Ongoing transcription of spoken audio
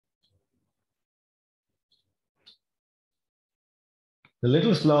The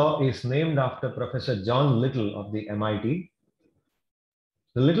Little's Law is named after Professor John Little of the MIT.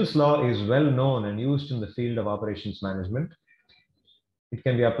 The Little's Law is well known and used in the field of operations management. It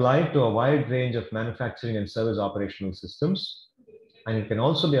can be applied to a wide range of manufacturing and service operational systems, and it can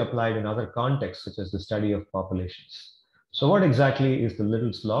also be applied in other contexts, such as the study of populations. So what exactly is the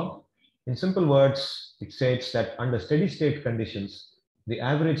Little's Law? In simple words, it states that under steady state conditions, the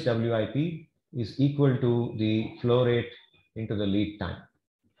average WIP is equal to the flow rate into the lead time.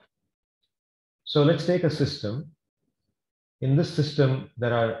 So let's take a system. In this system,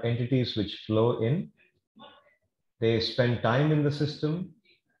 there are entities which flow in. They spend time in the system,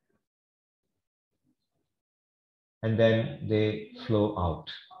 and then they flow out.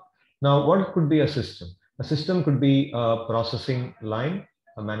 Now, what could be a system? A system could be a processing line,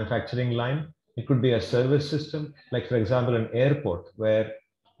 a manufacturing line. It could be a service system, like for example, an airport where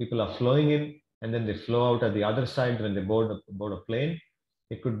people are flowing in and then they flow out at the other side when they board a plane.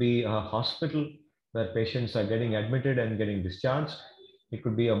 It could be a hospital where patients are getting admitted and getting discharged. It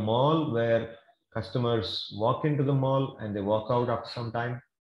could be a mall where customers walk into the mall and they walk out after some time.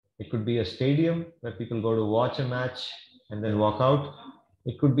 It could be a stadium where people go to watch a match and then walk out.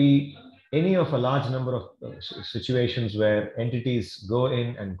 It could be any of a large number of situations where entities go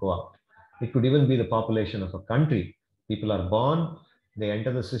in and go out. It could even be the population of a country. People are born, they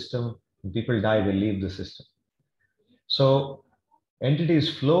enter the system, people die, they leave the system. So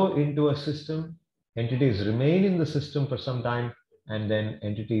entities flow into a system, entities remain in the system for some time, and then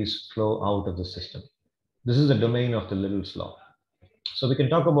entities flow out of the system. This is the domain of the Little's Law. So we can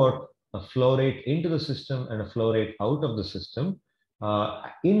talk about a flow rate into the system and a flow rate out of the system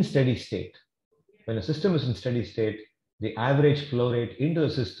in steady state. When a system is in steady state, the average flow rate into the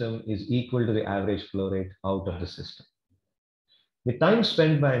system is equal to the average flow rate out of the system. The time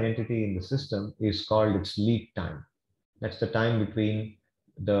spent by an entity in the system is called its lead time. That's the time between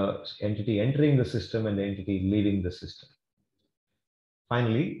the entity entering the system and the entity leaving the system.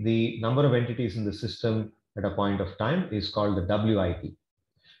 Finally, the number of entities in the system at a point of time is called the WIP.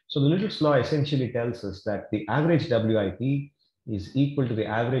 So the Little's Law essentially tells us that the average WIP is equal to the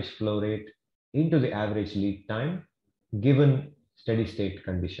average flow rate into the average lead time given steady state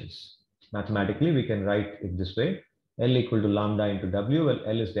conditions. Mathematically, we can write it this way: L equal to lambda into W. Well,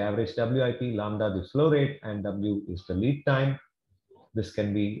 L is the average WIP, lambda the flow rate, and W is the lead time. This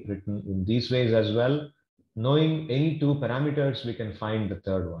can be written in these ways as well. Knowing any two parameters, we can find the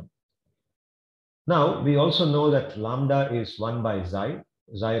third one. Now, we also know that lambda is 1 by xi.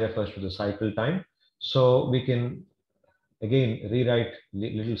 Xi refers to the cycle time. So we can again rewrite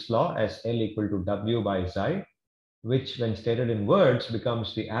Little's Law as L equal to W by xi, which when stated in words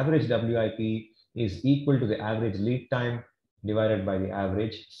becomes the average WIP is equal to the average lead time divided by the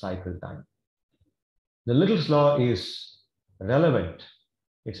average cycle time. The Little's Law is relevant.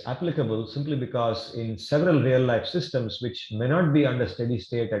 It's applicable simply because in several real life systems, which may not be under steady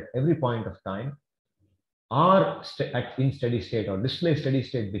state at every point of time, are in steady state or display steady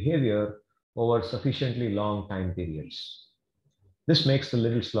state behavior over sufficiently long time periods. This makes the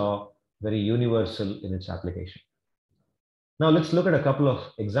Little's Law very universal in its application. Now let's look at a couple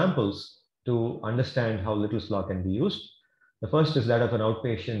of examples to understand how Little's Law can be used. The first is that of an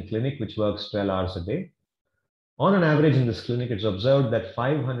outpatient clinic which works 12 hours a day. On an average in this clinic, it's observed that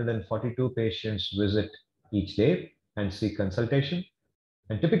 542 patients visit each day and seek consultation.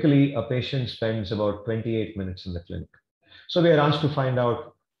 And typically, a patient spends about 28 minutes in the clinic. So we are asked to find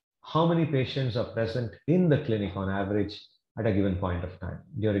out how many patients are present in the clinic on average at a given point of time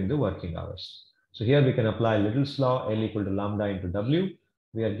during the working hours. So here we can apply Little's Law, L equal to lambda into W.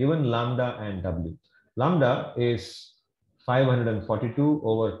 We are given lambda and W. Lambda is 542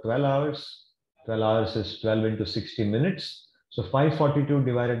 over 12 hours. 12 hours is 12 into 60 minutes. So 542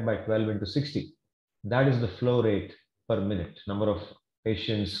 divided by 12 into 60. That is the flow rate per minute, number of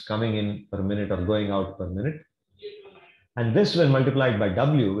patients coming in per minute or going out per minute. And this when multiplied by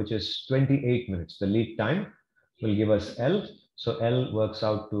W, which is 28 minutes, the lead time will give us L. So L works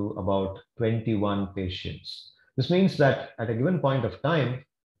out to about 21 patients. This means that at a given point of time,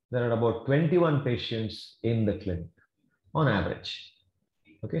 there are about 21 patients in the clinic on average.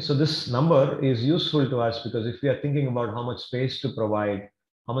 Okay, so this number is useful to us because if we are thinking about how much space to provide,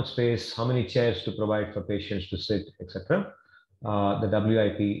 how much space, how many chairs to provide for patients to sit, etc., the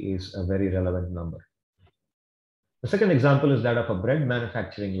WIP is a very relevant number. The second example is that of a bread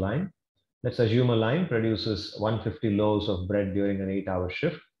manufacturing line. Let's assume a line produces 150 loaves of bread during an 8-hour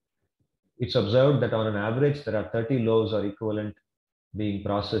shift. It's observed that on an average, there are 30 loaves or equivalent being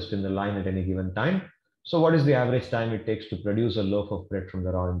processed in the line at any given time. So what is the average time it takes to produce a loaf of bread from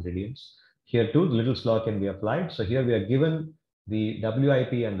the raw ingredients? Here too, the Little's Law can be applied. So here we are given The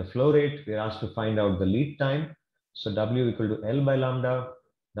WIP and the flow rate, we're asked to find out the lead time. So W equal to L by lambda.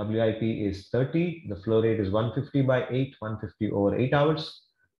 WIP is 30. The flow rate is 150 by 8, 150 over 8 hours.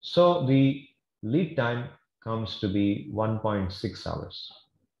 So the lead time comes to be 1.6 hours.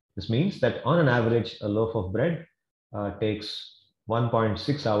 This means that on an average, a loaf of bread takes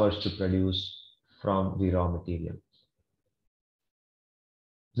 1.6 hours to produce from the raw material.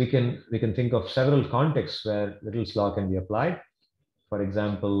 We can think of several contexts where Little's law can be applied. For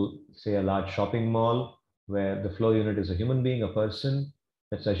example, say a large shopping mall where the flow unit is a human being, a person.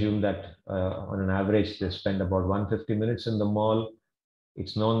 Let's assume that on an average, they spend about 150 minutes in the mall.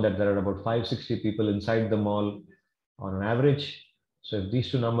 It's known that there are about 560 people inside the mall on an average. So if these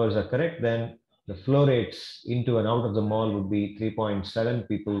two numbers are correct, then the flow rates into and out of the mall would be 3.7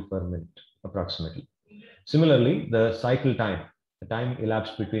 people per minute, approximately. Similarly, the cycle time, the time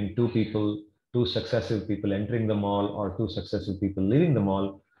elapsed between two successive people entering the mall or two successive people leaving the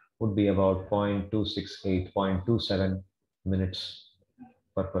mall would be about 0.268, 0.27 minutes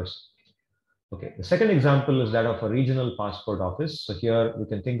per person. Okay, the second example is that of a regional passport office. So here we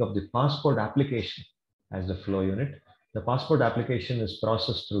can think of the passport application as the flow unit. The passport application is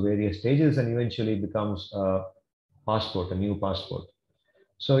processed through various stages and eventually becomes a passport, a new passport.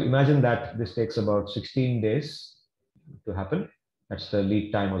 So imagine that this takes about 16 days to happen. That's the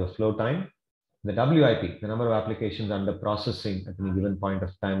lead time or the flow time. The WIP, the number of applications under processing at any given point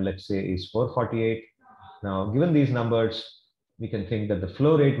of time, let's say is 448. Now, given these numbers, we can think that the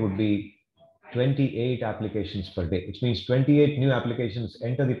flow rate would be 28 applications per day, which means 28 new applications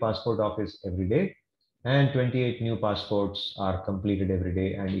enter the passport office every day, and 28 new passports are completed every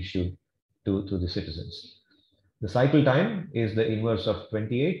day and issued to the citizens. The cycle time is the inverse of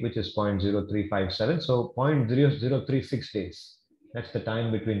 28, which is 0.0357. So 0.0036 days. That's the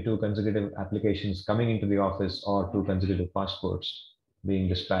time between two consecutive applications coming into the office or two consecutive passports being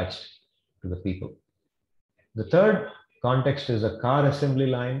dispatched to the people. The third context is a car assembly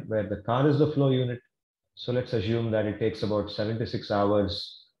line where the car is the flow unit. So let's assume that it takes about 76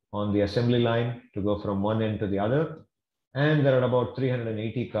 hours on the assembly line to go from one end to the other. And there are about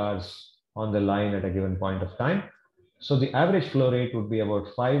 380 cars on the line at a given point of time. So the average flow rate would be about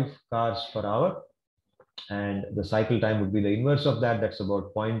 5 cars per hour. And the cycle time would be the inverse of that. That's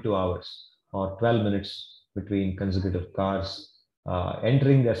about 0.2 hours or 12 minutes between consecutive cars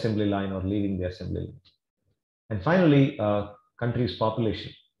entering the assembly line or leaving the assembly line. And finally, country's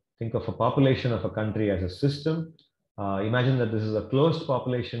population. Think of a population of a country as a system. Imagine that this is a closed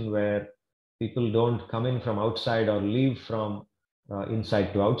population where people don't come in from outside or leave from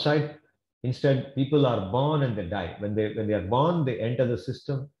inside to outside. Instead, people are born and they die. When they are born, they enter the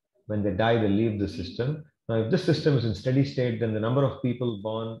system. When they die, they leave the system. Now, if this system is in steady state, then the number of people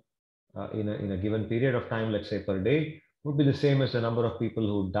born in a given period of time, let's say per day, would be the same as the number of people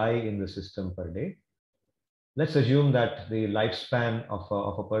who die in the system per day. Let's assume that the lifespan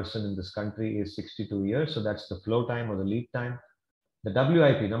of a person in this country is 62 years. So that's the flow time or the lead time. The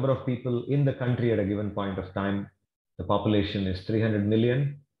WIP, number of people in the country at a given point of time, the population is 300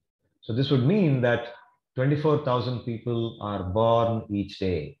 million. So this would mean that 24,000 people are born each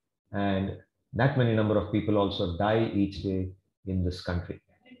day. And that many number of people also die each day in this country.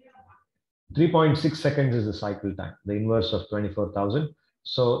 3.6 seconds is the cycle time, the inverse of 24,000.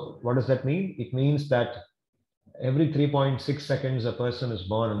 So what does that mean? It means that every 3.6 seconds, a person is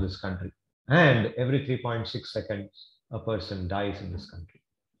born in this country. And every 3.6 seconds, a person dies in this country.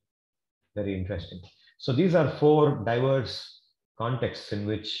 Very interesting. So these are 4 diverse contexts in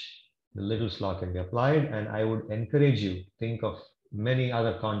which the Little's law can be applied. And I would encourage you to think of many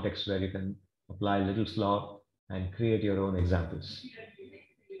other contexts where you can apply Little's law and create your own examples.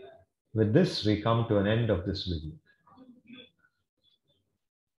 With this, we come to an end of this video.